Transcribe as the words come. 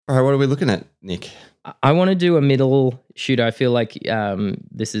All right, what are we looking at, Nick? I want to do a middle shooter. I feel like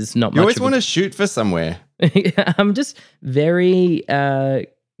this is not much. You always want to shoot for somewhere. I'm just very,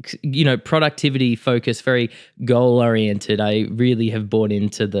 productivity focused, very goal oriented. I really have bought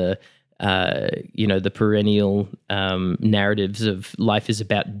into the perennial narratives of life is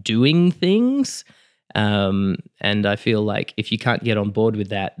about doing things. And I feel like if you can't get on board with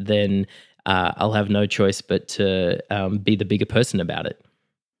that, then I'll have no choice but to be the bigger person about it.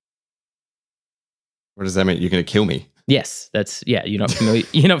 What does that mean? You're going to kill me? Yes, you're not familiar.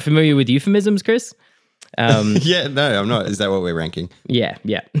 You're not familiar with euphemisms, Chris? Yeah, no, I'm not. Is that what we're ranking? Yeah.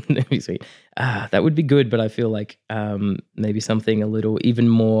 Sweet. That would be good, but I feel like maybe something a little even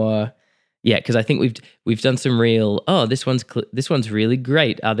more. Yeah, because I think we've done some real. Oh, this one's really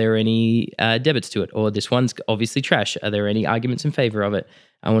great. Are there any debits to it? Or this one's obviously trash. Are there any arguments in favor of it?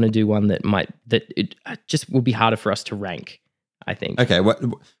 I want to do one that it just will be harder for us to rank, I think. Okay,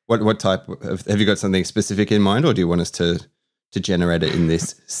 what type have you got something specific in mind, or do you want us to generate it in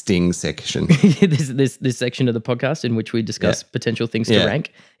this sting section? this section of the podcast in which we discuss potential things to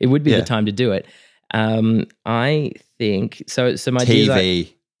rank. It would be the time to do it. I think so. My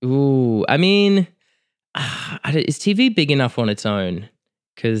TV. I mean, is TV big enough on its own?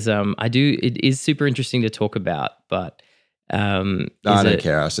 Because it is super interesting to talk about, but I don't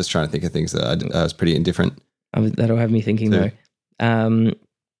care. I was just trying to think of things that I was pretty indifferent. That'll have me thinking though. I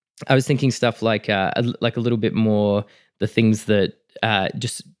was thinking stuff like a little bit more the things that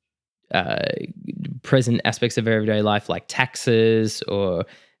just present aspects of everyday life, like taxes or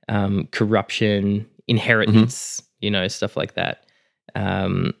corruption, inheritance, stuff like that.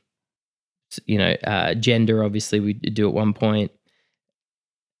 Gender, obviously, we do at one point.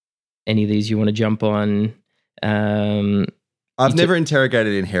 Any of these you want to jump on? I've never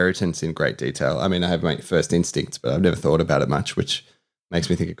interrogated inheritance in great detail. I mean, I have my first instincts, but I've never thought about it much, which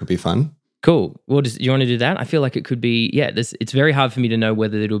makes me think it could be fun. Cool. Well, do you want to do that? I feel like it could be, it's very hard for me to know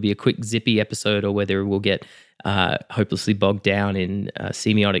whether it'll be a quick zippy episode or whether we'll get hopelessly bogged down in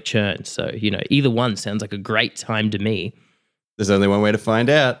semiotic churn. So, either one sounds like a great time to me. There's only one way to find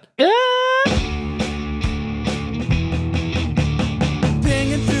out. Banging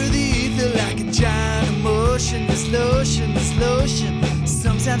through the ether like a giant emotion. This lotion,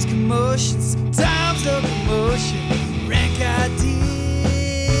 sometimes commotion, sometimes locomotion. Rank ideas,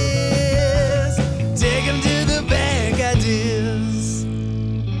 take them to the bank ideas.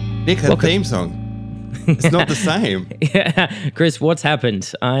 Nick, that theme song. It's not the same. Yeah. Chris, what's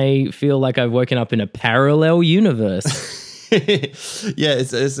happened? I feel like I've woken up in a parallel universe. Yeah,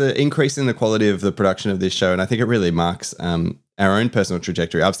 it's an increase in the quality of the production of this show, and I think it really marks our own personal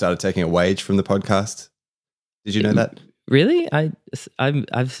trajectory. I've started taking a wage from the podcast. Did you know that? Really?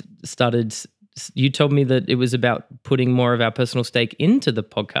 I've started. You told me that it was about putting more of our personal stake into the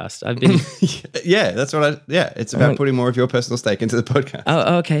podcast. I've been. Yeah, that's what it's about putting more of your personal stake into the podcast.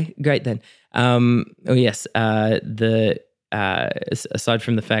 Oh, okay, great then. Yes. Aside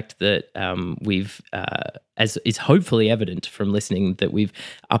from the fact that we've, as is hopefully evident from listening, that we've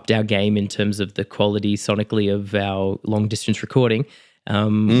upped our game in terms of the quality sonically of our long distance recording.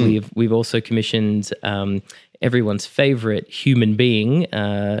 We've also commissioned everyone's favorite human being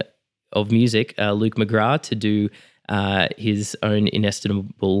of music, Luke McGrath, to do his own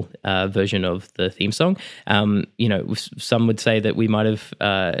inestimable version of the theme song. Some would say that we might have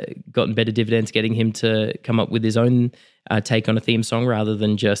gotten better dividends getting him to come up with his own take on a theme song rather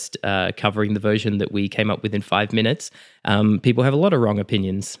than just covering the version that we came up with in 5 minutes. People have a lot of wrong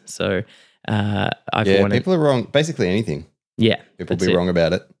opinions. So people are wrong. Basically anything. Yeah. People be wrong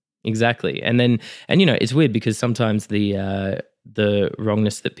about it. Exactly. And it's weird because sometimes the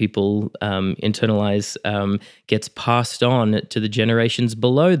wrongness that people internalize gets passed on to the generations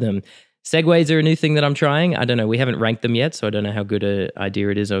below them. Segues are a new thing that I'm trying. I don't know. We haven't ranked them yet, so I don't know how good an idea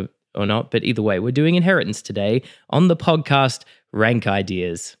it is or not. But either way, we're doing inheritance today on the podcast Rank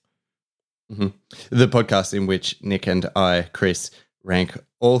Ideas. Mm-hmm. The podcast in which Nick and I, Chris, rank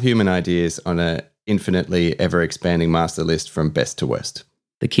all human ideas on a infinitely ever-expanding master list from best to worst.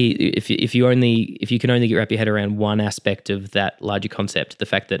 The key, if you can only wrap your head around one aspect of that larger concept, the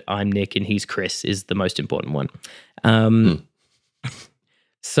fact that I'm Nick and he's Chris is the most important one.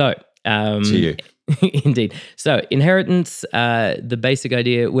 So, to you. Indeed. So, inheritance, the basic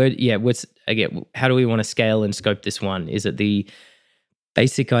idea. How do we want to scale and scope this one? Is it the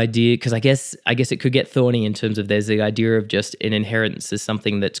basic idea? Because I guess it could get thorny in terms of there's the idea of just an inheritance as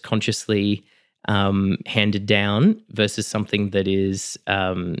something that's consciously handed down versus something that is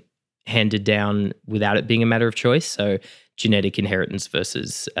handed down without it being a matter of choice. So genetic inheritance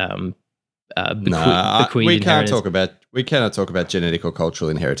versus bequeathed we can't inheritance. talk about we cannot talk about genetic or cultural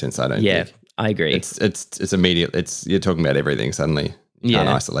inheritance. I don't Yeah, think. I agree. It's immediate. You're talking about everything suddenly. You can't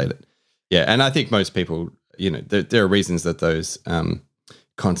isolate it. Yeah, and I think most people, there are reasons that those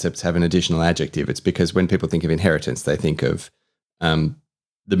concepts have an additional adjective. It's because when people think of inheritance, they think of the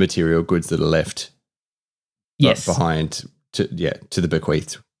material goods that are left behind to the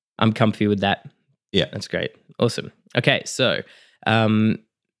bequeathed. I'm comfy with that. Yeah, that's great. Awesome. Okay, so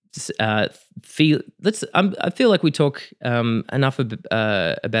I feel like we talk enough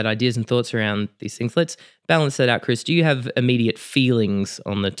about ideas and thoughts around these things. Let's balance that out, Chris. Do you have immediate feelings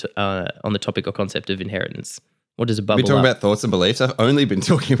on the topic or concept of inheritance? What does a bubble? We're talking about thoughts and beliefs. I've only been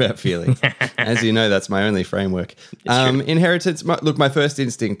talking about feelings. As you know, that's my only framework. Inheritance. Look, my first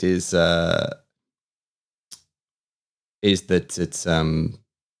instinct is that it's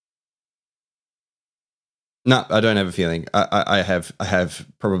no, I don't have a feeling. I have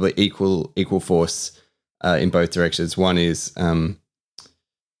probably equal force in both directions. One is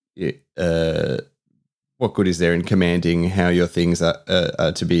what good is there in commanding how your things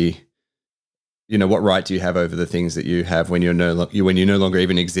are to be? What right do you have over the things that you have when you no longer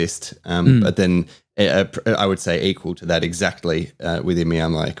even exist? But then I would say equal to that exactly within me.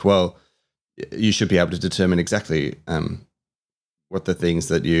 I'm like, well, you should be able to determine exactly what the things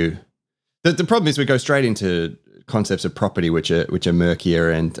that you. The problem is we go straight into concepts of property which are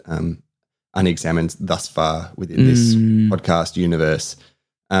murkier and unexamined thus far within this podcast universe,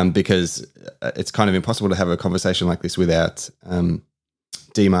 because it's kind of impossible to have a conversation like this without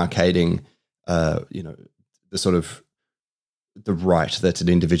demarcating, the sort of the right that an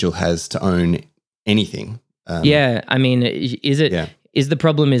individual has to own anything. I mean, is it? Yeah. Is the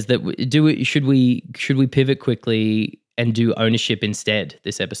problem is that should we pivot quickly and do ownership instead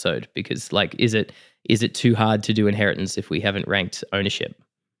this episode? Because is it too hard to do inheritance if we haven't ranked ownership?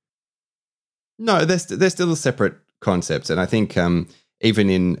 No, they're still separate concepts, and I think even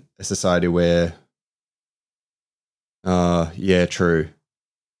in a society where, true.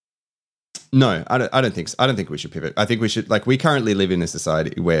 No, I don't think so. I don't think we should pivot. I think we should we currently live in a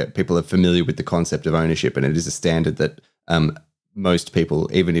society where people are familiar with the concept of ownership, and it is a standard that most people,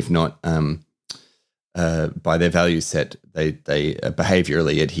 even if not by their value set, they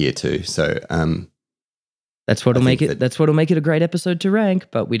behaviorally adhere to. So that's what'll make it. That's what'll make it a great episode to rank.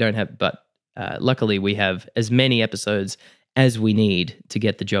 But we don't have. But luckily, we have as many episodes as we need to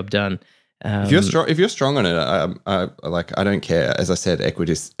get the job done. If you're strong on it, I don't care. As I said,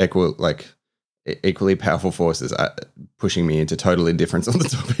 equally powerful forces are pushing me into total indifference on the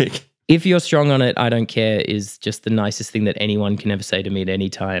topic. If you're strong on it, I don't care is just the nicest thing that anyone can ever say to me at any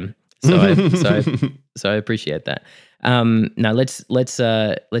time. So I appreciate that. Now let's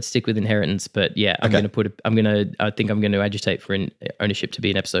stick with inheritance. But yeah, I think I'm going to agitate for ownership to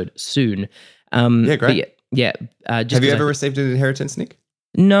be an episode soon. Yeah, great. Have you ever received an inheritance, Nick?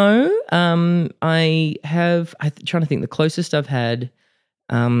 No, I have. I'm trying to think. The closest I've had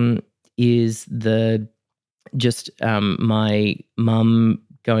is my mum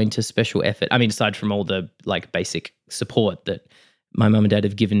going to special effort. I mean, aside from all the basic support that my mum and dad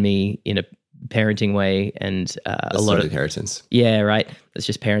have given me in a parenting way, and a lot of inheritance. Yeah, right. That's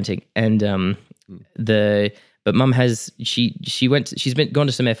just parenting, and but mum has she's gone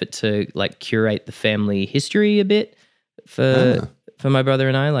to some effort to curate the family history a bit for my brother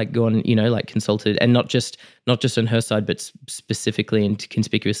and I, gone, consulted, and not just on her side, but specifically and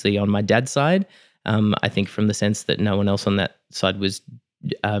conspicuously on my dad's side. I think from the sense that no one else on that side was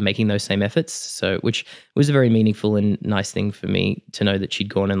making those same efforts. So, which was a very meaningful and nice thing for me to know that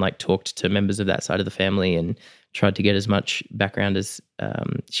she'd gone and talked to members of that side of the family and tried to get as much background as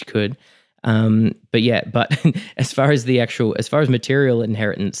she could. But as far as material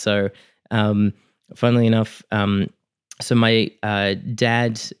inheritance, so funnily enough, so my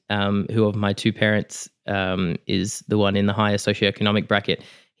dad, who of my two parents is the one in the higher socioeconomic bracket,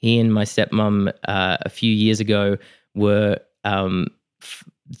 he and my stepmom a few years ago were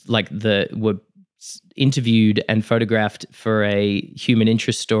were interviewed and photographed for a human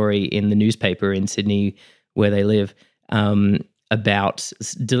interest story in the newspaper in Sydney where they live, about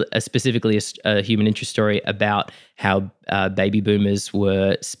specifically a human interest story about how baby boomers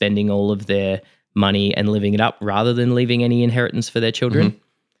were spending all of their money and living it up rather than leaving any inheritance for their children. Mm-hmm.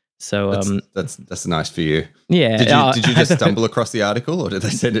 So that's nice for you. Yeah. Did you just stumble across the article, or did they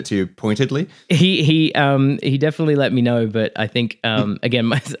send it to you pointedly? He definitely let me know, but I think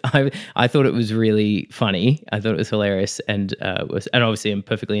again, I thought it was really funny. I thought it was hilarious, and obviously I'm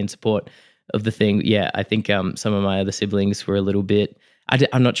perfectly in support of the thing. Yeah, I think some of my other siblings were a little bit.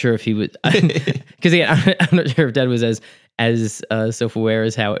 I'm not sure if he was, because again, I'm not sure if Dad was as self-aware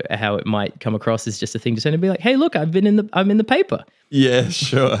as how it might come across as just a thing to say and be like, hey, look, I'm in the paper. Yeah,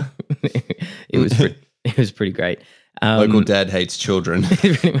 sure. It was pretty great. Local dad hates children.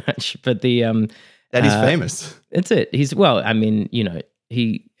 Pretty much. But Daddy's famous. That's it.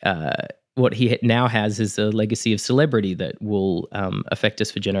 What he now has is a legacy of celebrity that will affect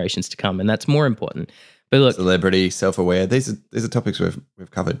us for generations to come, and that's more important. But look, celebrity, self-aware. These are topics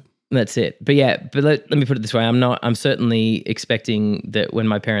we've covered. That's it. But yeah, let me put it this way: I'm certainly expecting that when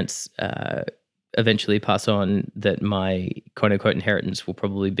my parents eventually pass on, that my quote unquote inheritance will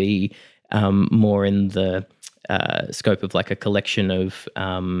probably be more in the scope of like a collection of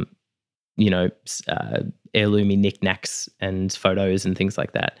heirloomy knickknacks and photos and things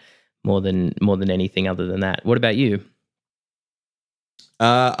like that. More than anything other than that. What about you?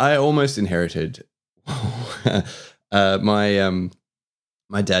 I almost inherited. My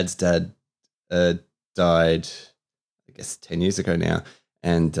dad's dad died, I guess 10 years ago now,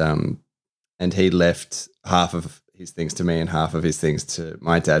 and he left half of his things to me and half of his things to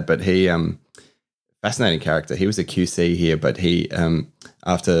my dad. But he, fascinating character. He was a QC here, but he,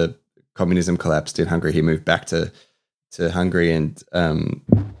 after communism collapsed in Hungary, he moved back to Hungary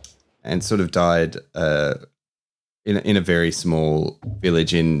and sort of died in a very small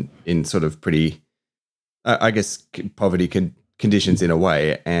village in sort of pretty, I guess, poverty conditions in a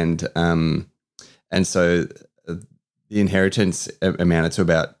way, and so the inheritance amounted to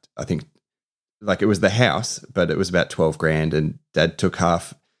about, I think, like it was the house, but it was about 12 grand, and Dad took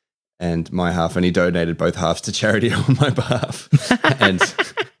half and my half, and he donated both halves to charity on my behalf, and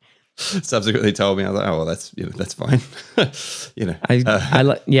subsequently told me, I was like, oh well, that's fine. Seems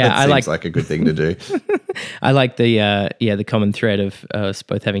like a good thing to do. I like the common thread of us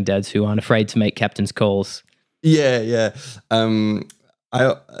both having dads who aren't afraid to make captain's calls. Yeah. One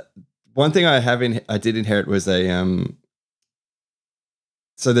thing I did inherit was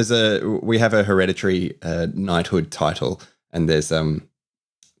we have a hereditary knighthood title, and there's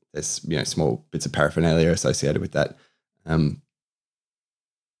small bits of paraphernalia associated with that.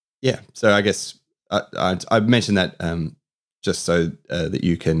 Yeah, so I guess I mentioned that just so that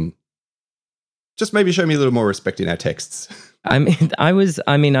you can just maybe show me a little more respect in our texts. I'm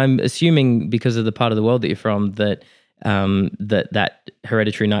assuming because of the part of the world that you're from that that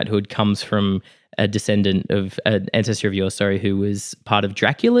hereditary knighthood comes from a descendant of an ancestor of yours, who was part of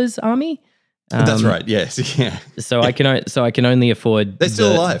Dracula's army. That's right. Yes. Yeah. So I can only afford. They're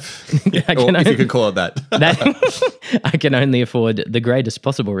still alive. If you can call it that. I can only afford the greatest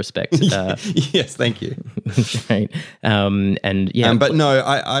possible respect. Yes, thank you. Right. And yeah, but no,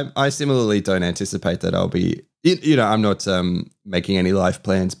 I similarly don't anticipate that I'll be. I'm not making any life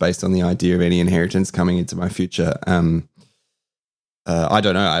plans based on the idea of any inheritance coming into my future. I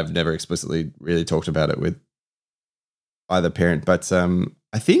don't know. I've never explicitly really talked about it with either parent, but I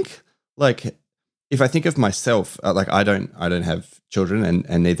think like. If I think of myself, like I don't have children,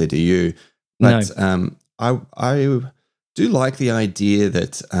 and neither do you. But no. I do like the idea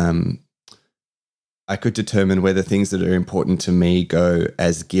that I could determine whether things that are important to me go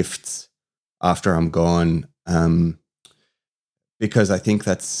as gifts after I'm gone, because I think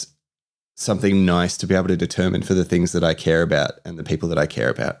that's something nice to be able to determine for the things that I care about and the people that I care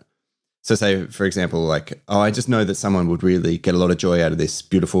about. So say, for example, like, I just know that someone would really get a lot of joy out of this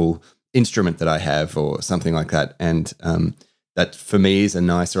beautiful instrument that I have, or something like that, and that for me is a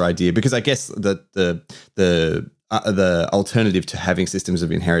nicer idea, because I guess that the alternative to having systems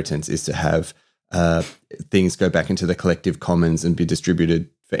of inheritance is to have things go back into the collective commons and be distributed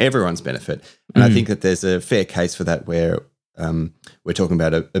for everyone's benefit. And I think that there's a fair case for that, where we're talking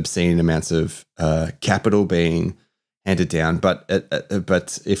about obscene amounts of capital being handed down. But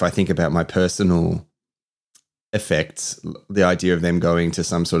if I think about my personal effects, the idea of them going to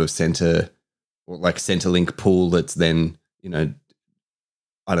some sort of center, or like Centrelink pool that's then, I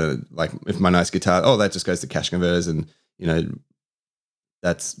don't know, like if my nice guitar, that just goes to cash converters, and,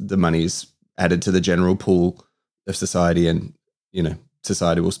 that's the money's added to the general pool of society, and,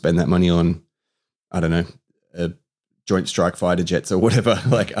 society will spend that money on, I don't know, joint strike fighter jets or whatever.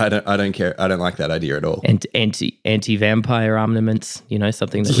 Like, I don't care. I don't like that idea at all. And anti-vampire armaments,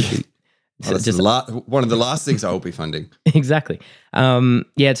 something that would be one of the last things I will be funding. Exactly.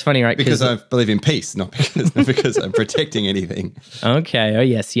 It's funny, right? Because I believe in peace, not because I'm protecting anything. Okay. Oh,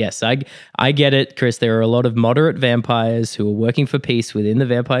 yes. I get it, Chris. There are a lot of moderate vampires who are working for peace within the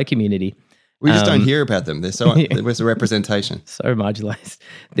vampire community. We just don't hear about them. There's a representation. So marginalized.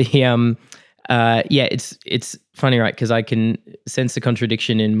 It's funny, right? Because I can sense the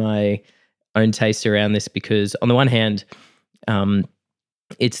contradiction in my own taste around this, because on the one hand,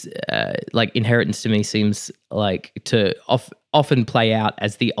 it's like inheritance to me seems like to often play out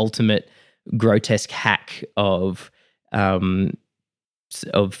as the ultimate grotesque hack of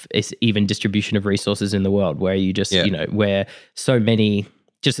even distribution of resources in the world, where you just where so many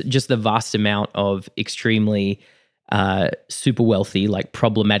just the vast amount of extremely super wealthy, like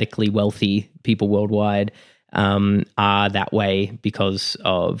problematically wealthy people worldwide are that way because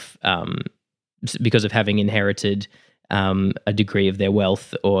of having inherited a degree of their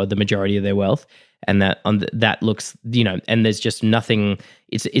wealth or the majority of their wealth, and that looks, and there's just nothing.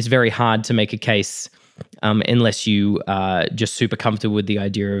 It's very hard to make a case unless you are just super comfortable with the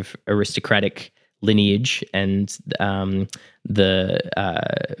idea of aristocratic lineage and the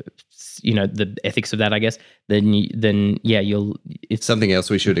ethics of that, I guess. Then it's something else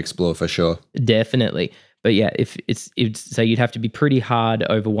we should explore for sure. Definitely. But yeah, if so you'd have to be pretty hard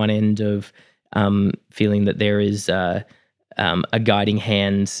over one end of feeling that there is a guiding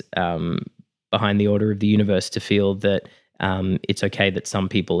hand behind the order of the universe to feel that it's okay that some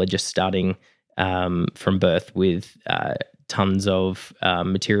people are just starting from birth with tons of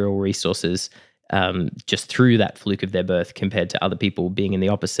material resources just through that fluke of their birth, compared to other people being in the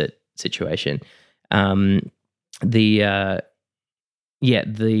opposite situation. The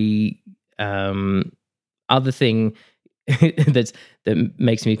other thing that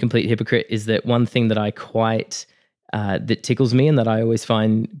makes me a complete hypocrite is that one thing that I quite that tickles me and that I always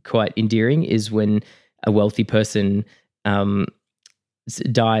find quite endearing is when a wealthy person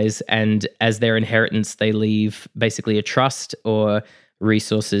dies, and as their inheritance they leave basically a trust or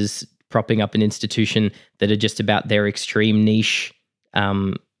resources propping up an institution that are just about their extreme niche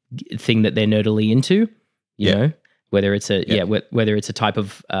thing that they're nerdily into, you know, whether it's whether it's a type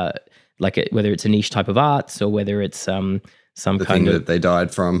of whether it's a niche type of arts, or whether it's some the kind thing of that they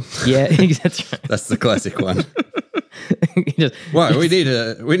died from. Yeah, that's right. That's the classic one. Well, we need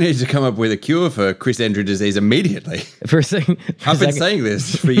to come up with a cure for Chris Andrew disease immediately. For a second, I've been saying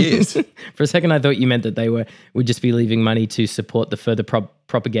this for years. For a second, I thought you meant that they would just be leaving money to support the further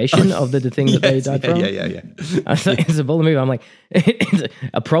propagation of the thing that they died from. Yeah. I was like, it's a bold move. I'm like,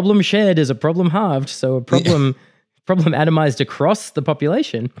 a problem shared is a problem halved, so a problem atomized across the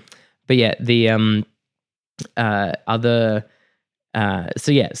population. But yeah, the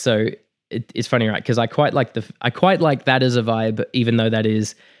so it's funny, right? Because I quite like that as a vibe, even though that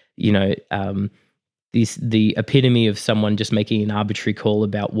is, the epitome of someone just making an arbitrary call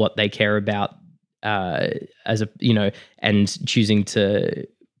about what they care about, as a and choosing to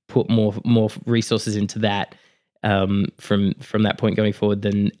put more resources into that from that point going forward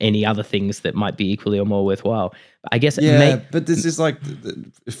than any other things that might be equally or more worthwhile. I guess but this is like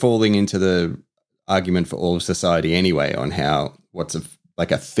falling into the argument for all of society anyway on how what's a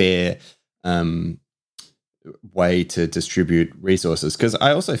fair way to distribute resources. Because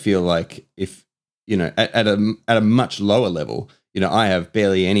I also feel like if at a much lower level, I have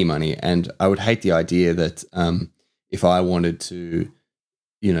barely any money, and I would hate the idea that if I wanted to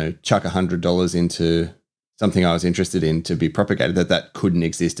chuck $100 into something I was interested in to be propagated, that couldn't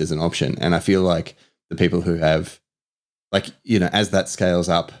exist as an option. And I feel like the people who have, as that scales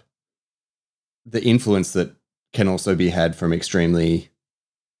up, the influence that can also be had from people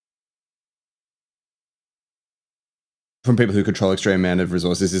who control extreme amount of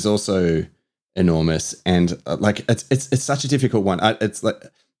resources is also enormous. And it's such a difficult one. It's like,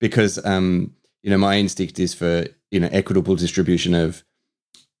 because my instinct is for equitable distribution of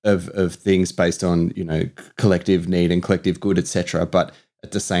things based on collective need and collective good, etc. But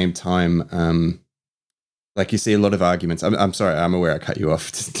at the same time, you see a lot of arguments. I'm sorry, I'm aware I cut you off.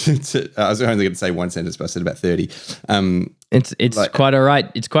 I was only going to say one sentence, but I said about 30. It's quite all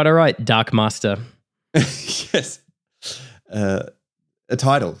right. It's quite all right, Dark Master. Yes. A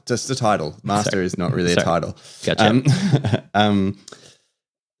title, just a title. Master Sorry. Is not really Sorry. A title. Gotcha.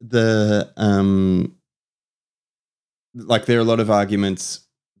 There are a lot of arguments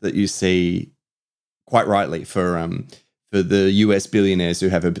that you see quite rightly for the US billionaires who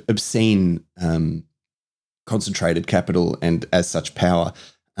have obscene concentrated capital and as such power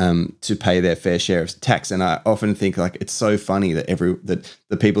to pay their fair share of tax. And I often think it's so funny that that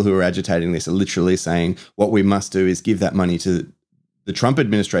the people who are agitating this are literally saying what we must do is give that money to the Trump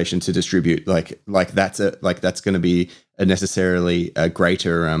administration to distribute. That's going to be a necessarily a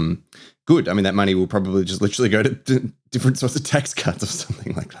greater good. I mean, that money will probably just literally go to different sorts of tax cuts or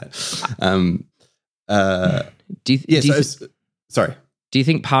something like that. Sorry. Do you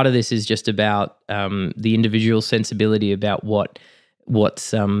think part of this is just about the individual sensibility about what's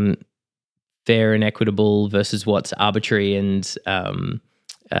fair and equitable versus what's arbitrary, and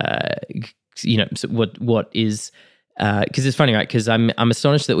what is because it's funny, right? Because I'm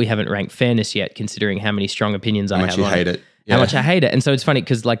astonished that we haven't ranked fairness yet, considering how many strong opinions I have. How much you hate it. How much I hate it. And so it's funny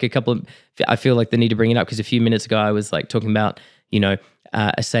because like I feel like the need to bring it up because a few minutes ago I was like talking about,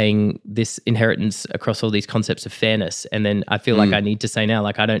 saying this inheritance across all these concepts of fairness. And then I feel like I need to say now,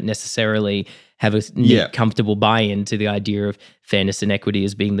 like I don't necessarily have a neat, comfortable buy-in to the idea of fairness and equity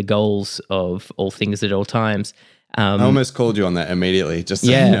as being the goals of all things at all times. I almost called you on that immediately. Just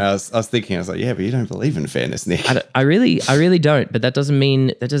so you know, I was thinking, I was like, yeah, but you don't believe in fairness, Nick. I really don't. But that doesn't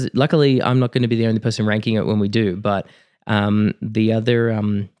mean luckily, I'm not going to be the only person ranking it when we do. But the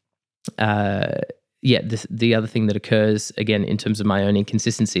other the other thing that occurs again in terms of my own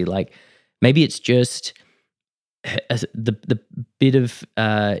inconsistency, like maybe it's just the bit of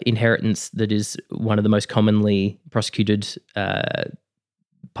inheritance that is one of the most commonly prosecuted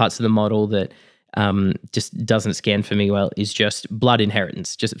parts of the model that just doesn't scan for me well is just blood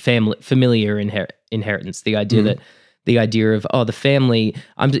inheritance, just familiar inheritance. The idea that the idea of the family,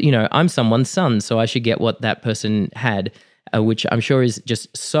 I'm someone's son, so I should get what that person had. Which I'm sure is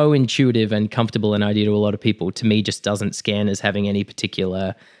just so intuitive and comfortable an idea to a lot of people. To me, just doesn't scan as having any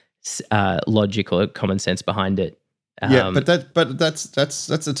particular logic or common sense behind it. But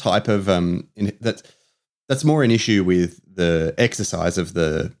that's a type of that's more an issue with the exercise of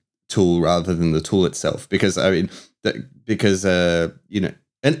the tool rather than the tool itself. Because because there's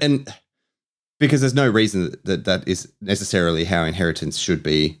no reason that is necessarily how inheritance should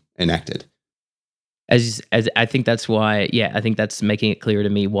be enacted. As I think that's why, I think that's making it clear to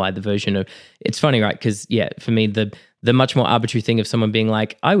me why the version of it's funny, right? Because for me, the much more arbitrary thing of someone being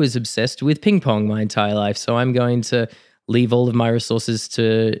like, I was obsessed with ping pong my entire life, so I'm going to leave all of my resources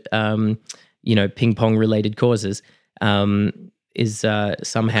to ping pong related causes is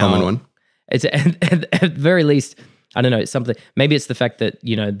somehow common one. It's at the very least, I don't know. It's something. Maybe it's the fact that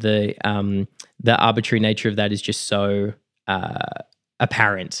the arbitrary nature of that is just so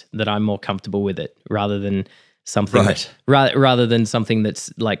apparent that I'm more comfortable with it rather than something rather than something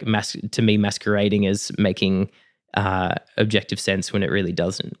that's like to me masquerading as making objective sense when it really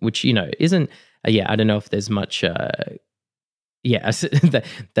doesn't, which isn't I don't know if there's much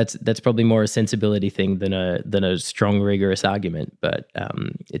that's probably more a sensibility thing than a strong rigorous argument, but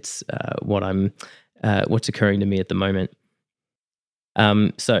it's what's occurring to me at the moment.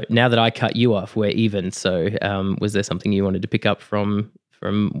 So now that I cut you off, we're even. So was there something you wanted to pick up from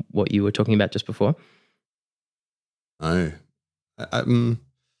what you were talking about just before? Oh, I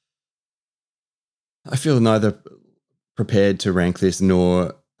feel neither prepared to rank this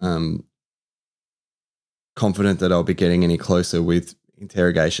nor confident that I'll be getting any closer with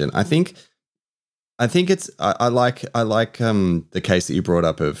interrogation. I think it's I like the case that you brought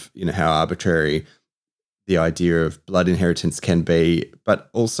up of how arbitrary the idea of blood inheritance can be,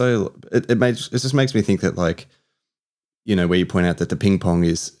 but also it just makes me think that where you point out that the ping pong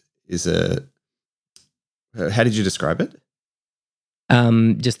is a how did you describe it?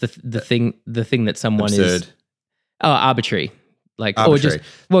 Just the thing that someone absurd. Is arbitrary, arbitrary.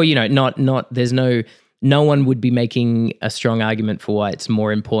 Or just not there's no one would be making a strong argument for why it's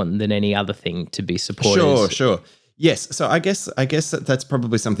more important than any other thing to be supported. Sure. Yes. So I guess that's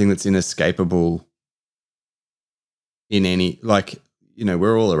probably something that's inescapable in any,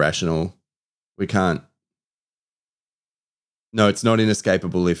 we're all irrational. We can't. No, it's not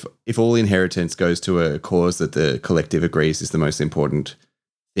inescapable if all inheritance goes to a cause that the collective agrees is the most important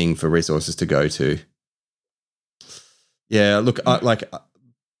thing for resources to go to. Yeah, look,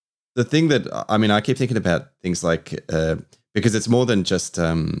 the thing that, I keep thinking about things because it's more than just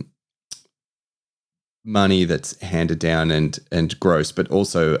money that's handed down and gross, but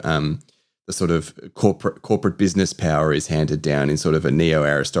also the sort of corporate business power is handed down in sort of a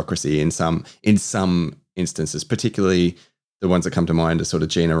neo-aristocracy in some instances, particularly the ones that come to mind are sort of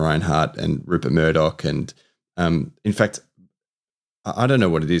Gina Rinehart and Rupert Murdoch. And in fact, I don't know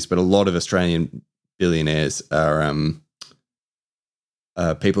what it is, but a lot of Australian billionaires are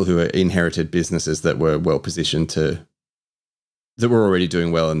people who inherited businesses that were well positioned that were already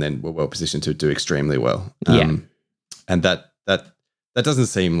doing well and then were well positioned to do extremely well. And that doesn't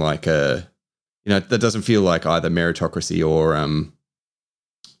seem like that doesn't feel like either meritocracy or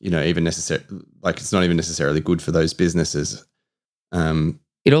even necessary. It's not even necessarily good for those businesses.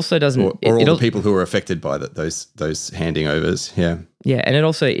 It also doesn't, or all the people who are affected by those handing overs. Yeah, and it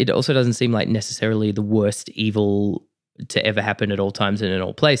also doesn't seem like necessarily the worst evil to ever happen at all times and in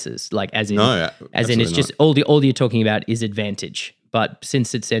all places. It's just all you're talking about is advantage. But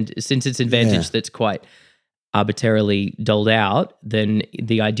since it's advantage that's quite arbitrarily doled out, then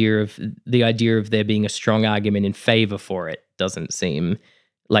the idea of there being a strong argument in favor for it doesn't seem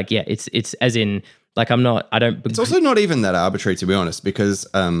it's as in Like I don't. It's also not even that arbitrary, to be honest, because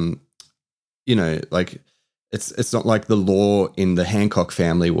like it's not like the law in the Hancock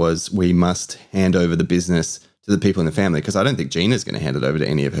family was we must hand over the business to the people in the family, because I don't think Gina's going to hand it over to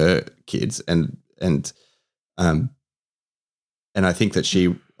any of her kids, and I think that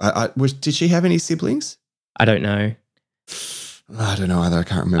did she have any siblings? I don't know. I don't know either. I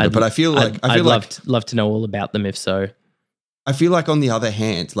can't remember, but I feel like I'd love to know all about them if so. I feel like, on the other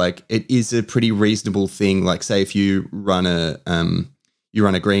hand, like it is a pretty reasonable thing. Like, say if you run a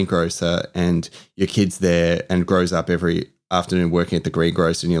greengrocer and your kid's there and grows up every afternoon working at the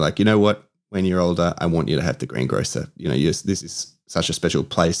greengrocer, and you're like, you know what? When you're older, I want you to have the greengrocer. This is such a special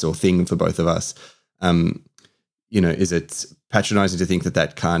place or thing for both of us. Is it patronizing to think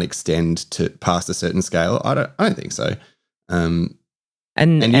that can't extend to past a certain scale? I don't think so. And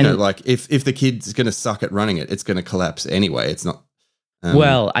like if the kid's going to suck at running it, it's going to collapse anyway. It's not.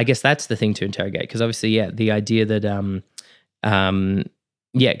 Well, I guess that's the thing to interrogate, because obviously, the idea that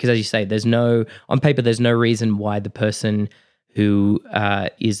because as you say, on paper there's no reason why the person who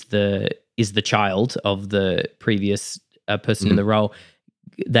is the child of the previous person in the role,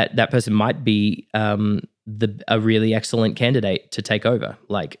 that person might be a really excellent candidate to take over,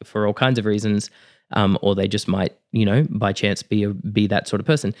 like for all kinds of reasons, or they just might, by chance be that sort of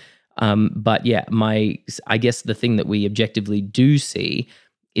person. But yeah, I guess the thing that we objectively do see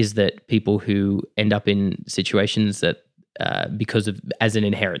is that people who end up in situations that because of as an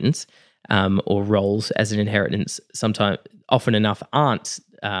inheritance or roles as an inheritance, often enough aren't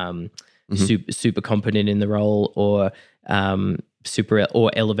super competent in the role or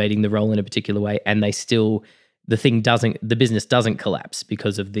elevating the role in a particular way, and the business doesn't collapse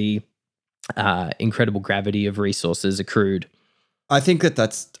because of the incredible gravity of resources accrued. I think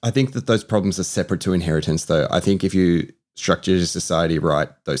that those problems are separate to inheritance, though. I think if you structure your society right,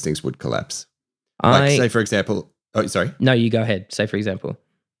 those things would collapse. Like, say, for example. Oh, sorry. No, you go ahead. Say, for example.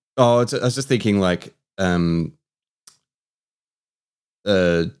 Oh, I was just thinking, like,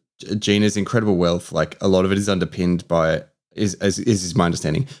 Gina's incredible wealth. Like, a lot of it is underpinned by, is my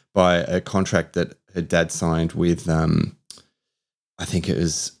understanding, by a contract that her dad signed with, I think it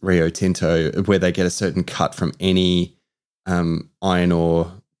was Rio Tinto, where they get a certain cut from any iron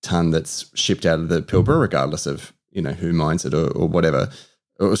ore ton that's shipped out of the Pilbara, regardless of who mines it or whatever.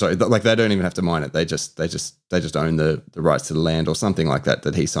 Or, sorry, like they don't even have to mine it. They just own the rights to the land or something like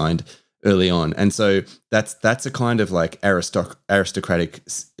that he signed early on. And so that's a kind of like aristocratic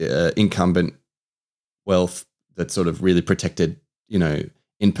incumbent wealth that's sort of really protected,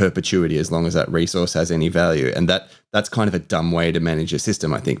 in perpetuity as long as that resource has any value. And that's kind of a dumb way to manage a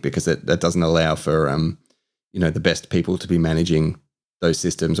system, I think, because that doesn't allow for the best people to be managing those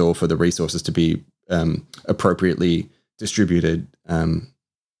systems, or for the resources to be appropriately distributed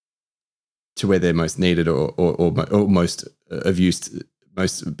to where they're most needed or most of use,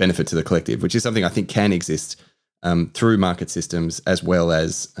 most benefit to the collective, which is something I think can exist through market systems as well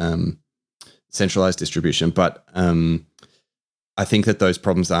as centralized distribution. But I think that those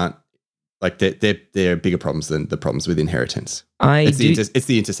problems aren't, like, they're bigger problems than the problems with inheritance. It's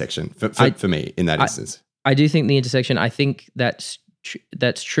the intersection for me in that instance. I do think the intersection, I think that's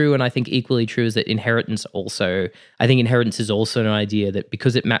true, and I think equally true is that inheritance is also an idea that,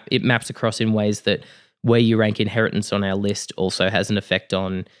 because it maps across in ways that where you rank inheritance on our list also has an effect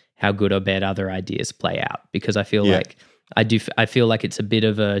on how good or bad other ideas play out. Because I feel like I feel like it's a bit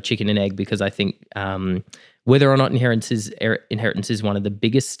of a chicken and egg, because I think whether or not inheritance is one of the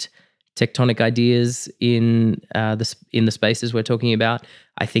biggest tectonic ideas in the spaces we're talking about,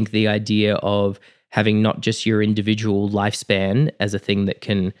 I think the idea of having not just your individual lifespan as a thing that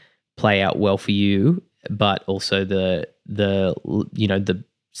can play out well for you, but also the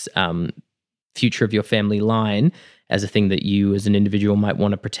future of your family line as a thing that you as an individual might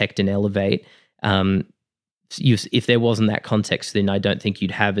want to protect and elevate. If there wasn't that context, then I don't think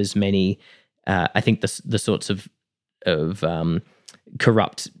you'd have as many. I think the sorts of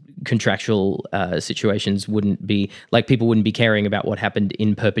corrupt contractual situations wouldn't be, like, people wouldn't be caring about what happened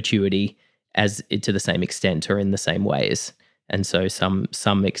in perpetuity as to the same extent or in the same ways. And so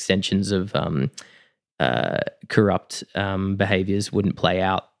some extensions of corrupt behaviors wouldn't play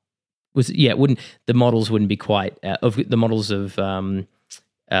out. The models wouldn't be quite of the models of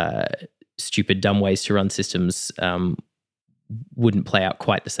stupid, dumb ways to run systems wouldn't play out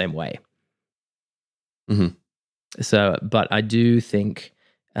quite the same way. Mm-hmm. So, but I do think,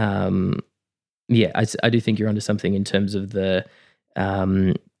 I do think you're onto something in terms of the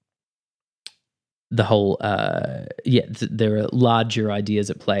whole, there are larger ideas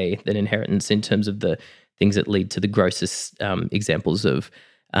at play than inheritance in terms of the things that lead to the grossest examples of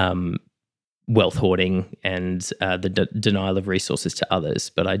wealth hoarding and the denial of resources to others.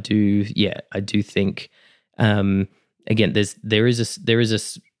 But I do think again, there is a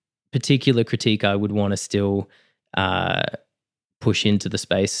particular critique I would want to still push into the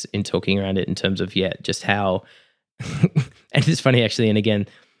space in talking around it in terms of just how and it's funny actually, and again,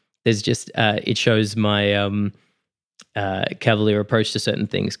 there's just it shows my cavalier approach to certain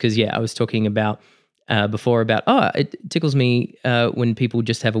things, because I was talking about before about it tickles me when people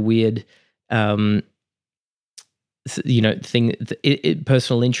just have a weird thing,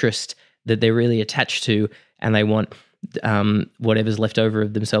 personal interest that they're really attached to, and they want whatever's left over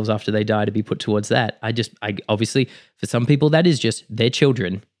of themselves after they die to be put towards that. I obviously, for some people that is just their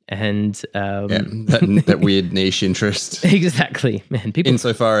children, and that weird niche interest. Exactly, man. People,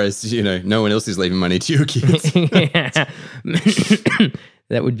 insofar as no one else is leaving money to your kids.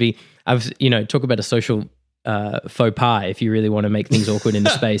 That would be, talk about a social faux pas. If you really want to make things awkward in the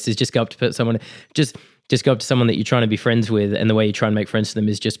space, is just go up to someone, just go up to someone that you're trying to be friends with, and the way you try and make friends to them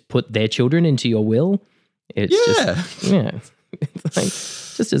is just put their children into your will. It's it's like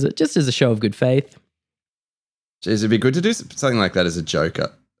just as a show of good faith. Jeez, it'd be good to do something like that as a joke,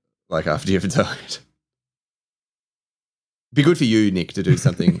 like after you've died. It'd be good for you, Nick, to do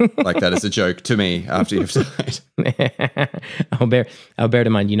something like that as a joke to me after you've died. I'll bear it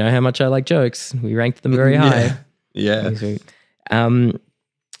in mind. You know how much I like jokes. We ranked them very high. Yeah.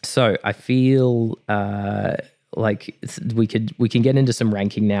 So I feel like we can get into some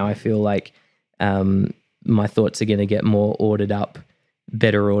ranking now. I feel like my thoughts are going to get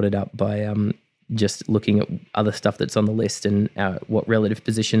better ordered up by just looking at other stuff that's on the list and what relative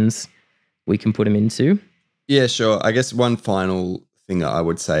positions we can put them into. Yeah, sure. I guess one final thing that I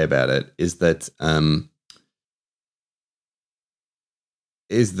would say about it is that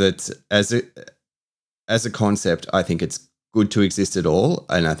as a concept, I think it's good to exist at all,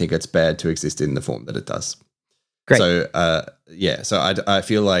 and I think it's bad to exist in the form that it does. Great. So so I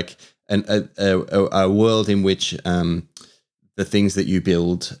feel like a world in which the things that you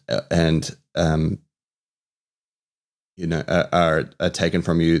build and are taken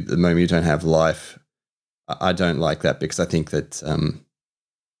from you the moment you don't have life. I don't like that, because I think that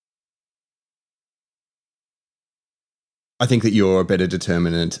you're a better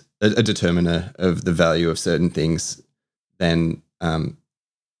determiner of the value of certain things than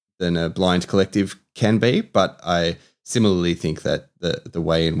a blind collective can be. But I similarly think that the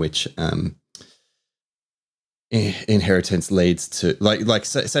way in which inheritance leads to, like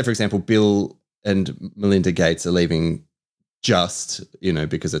say for example, Bill and Melinda Gates are leaving just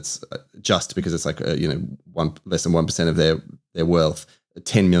because it's like less than 1% of their wealth,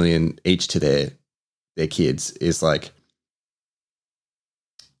 10 million each to their kids is like,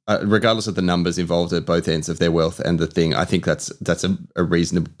 regardless of the numbers involved at both ends of their wealth and the thing, I think that's a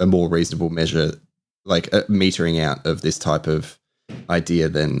more reasonable measure, like metering out of this type of idea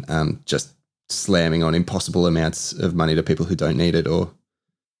than just slamming on impossible amounts of money to people who don't need it or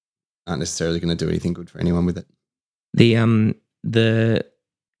aren't necessarily going to do anything good for anyone with it. The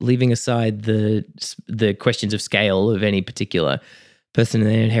leaving aside the questions of scale of any particular person and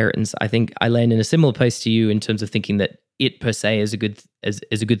their inheritance, I think I land in a similar place to you in terms of thinking that it per se is a good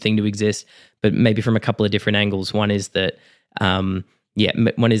thing to exist, but maybe from a couple of different angles. One is that one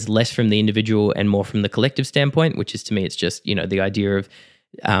is less from the individual and more from the collective standpoint, which is, to me, it's just the idea of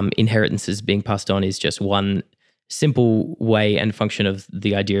inheritances being passed on is just one simple way and function of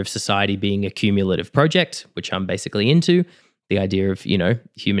the idea of society being a cumulative project, which I'm basically into. The idea of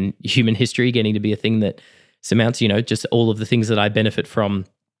human history getting to be a thing that surmounts just all of the things that I benefit from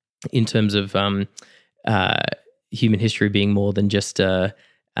in terms of human history being more than just just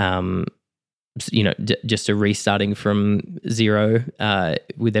a restarting from zero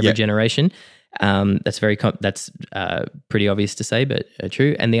with every generation. That's pretty obvious to say, but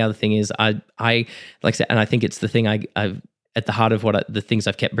true. And the other thing is, I like I said, and I think it's the thing I've at the heart of the things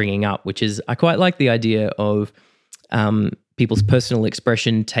I've kept bringing up, which is I quite like the idea of people's personal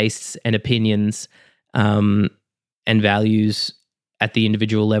expression, tastes, and opinions, and values at the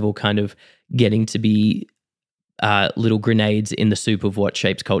individual level, kind of getting to be little grenades in the soup of what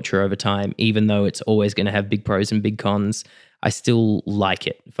shapes culture over time. Even though it's always going to have big pros and big cons, I still like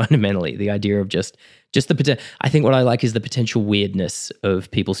it fundamentally. The idea of just the potential. I think what I like is the potential weirdness of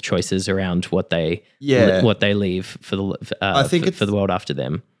people's choices around what they leave for the world after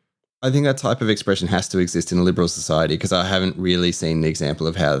them. I think that type of expression has to exist in a liberal society, because I haven't really seen the example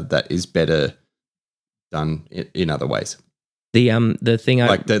of how that is better done in other ways. The thing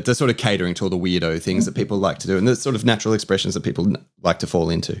like the sort of catering to all the weirdo things that people like to do, and the sort of natural expressions that people like to fall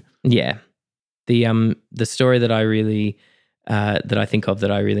into. Yeah, the story that I really that I think of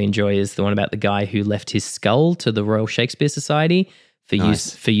that I really enjoy is the one about the guy who left his skull to the Royal Shakespeare Society for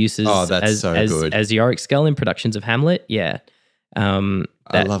use as Yorick's skull in productions of Hamlet. Yeah, I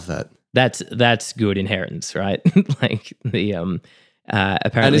love that. That's good inheritance, right? Like the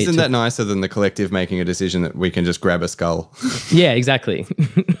apparently. And isn't that nicer than the collective making a decision that we can just grab a skull? Yeah, exactly.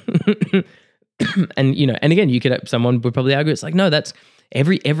 And and again, someone would probably argue it's like, no, that's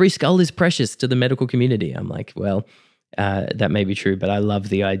every skull is precious to the medical community. I'm like, well, that may be true, but I love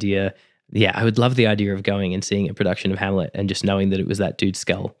the idea. Yeah, I would love the idea of going and seeing a production of Hamlet and just knowing that it was that dude's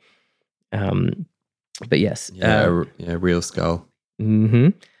skull. But yes, real skull. Mm-hmm.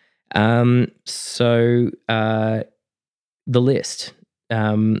 So the list.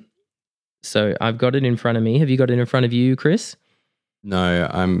 So I've got it in front of me. Have you got it in front of you, Chris? No,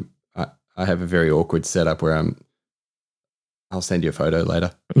 I have a very awkward setup where I'll send you a photo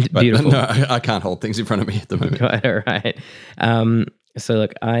later. But Beautiful. No, I can't hold things in front of me at the moment. All right. So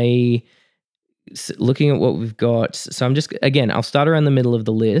look, looking at what we've got. So I'm just, again, I'll start around the middle of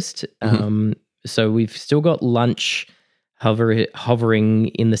the list. So we've still got lunch hovering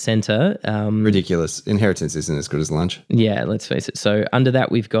in the center. Ridiculous. Inheritance isn't as good as lunch. Yeah, let's face it. So under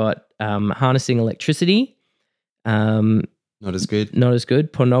that, we've got harnessing electricity. Not as good. Not as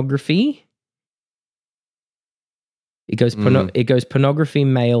good. Pornography. It goes pornography,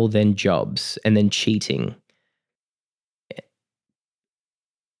 mail, then jobs, and then cheating.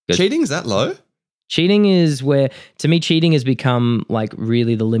 Cheating's that low? Cheating is where, to me, cheating has become like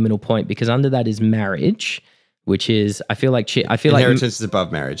really the liminal point, because under that is marriage, which is, I feel like inheritance is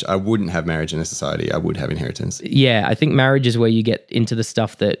above marriage. I wouldn't have marriage in a society. I would have inheritance. Yeah, I think marriage is where you get into the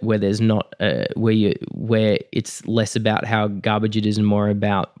stuff where there's not where it's less about how garbage it is and more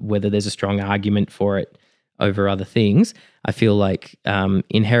about whether there's a strong argument for it over other things. I feel like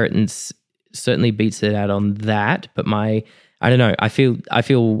inheritance certainly beats it out on that, but I don't know. I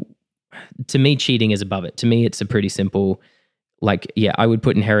feel to me cheating is above it. To me, it's a pretty simple, like, yeah, I would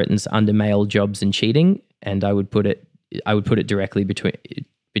put inheritance under male, jobs, and cheating. And I would put it directly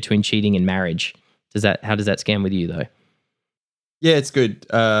between cheating and marriage. How does that scan with you though? Yeah, it's good.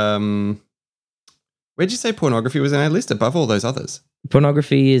 Where'd you say pornography was in our list above all those others?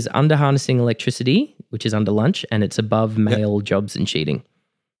 Pornography is under harnessing electricity, which is under lunch, and it's above male, jobs, and cheating.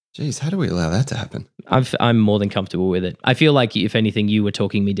 Jeez, how do we allow that to happen? I'm more than comfortable with it. I feel like, if anything, you were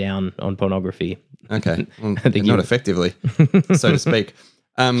talking me down on pornography. Okay, well, not effectively, so to speak.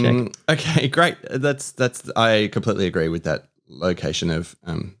 Okay, great. That's. I completely agree with that location of.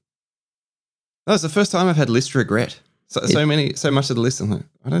 That was the first time I've had list regret. So much of the list. I'm like,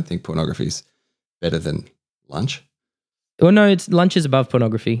 I don't think pornography is better than lunch. Well, no, lunch is above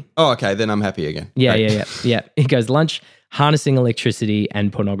pornography. Oh, okay. Then I'm happy again. Yeah. It goes lunch, harnessing electricity,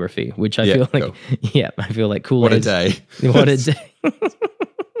 and pornography, which I feel like. Cool. Yeah, I feel like cool. What a day! What a day!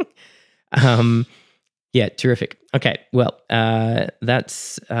 Yeah, terrific. Okay, well,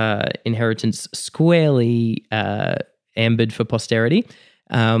 that's inheritance squarely ambered for posterity.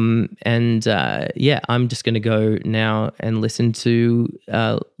 I'm just going to go now and listen to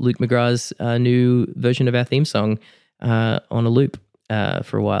Luke McGrath's new version of our theme song on a loop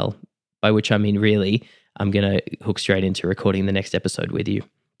for a while, by which I mean really, I'm going to hook straight into recording the next episode with you.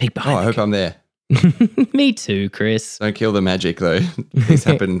 I hope I'm there. Me too, Chris. Don't kill the magic, though. These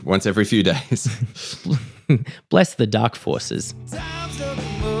happen once every few days. Bless the dark forces.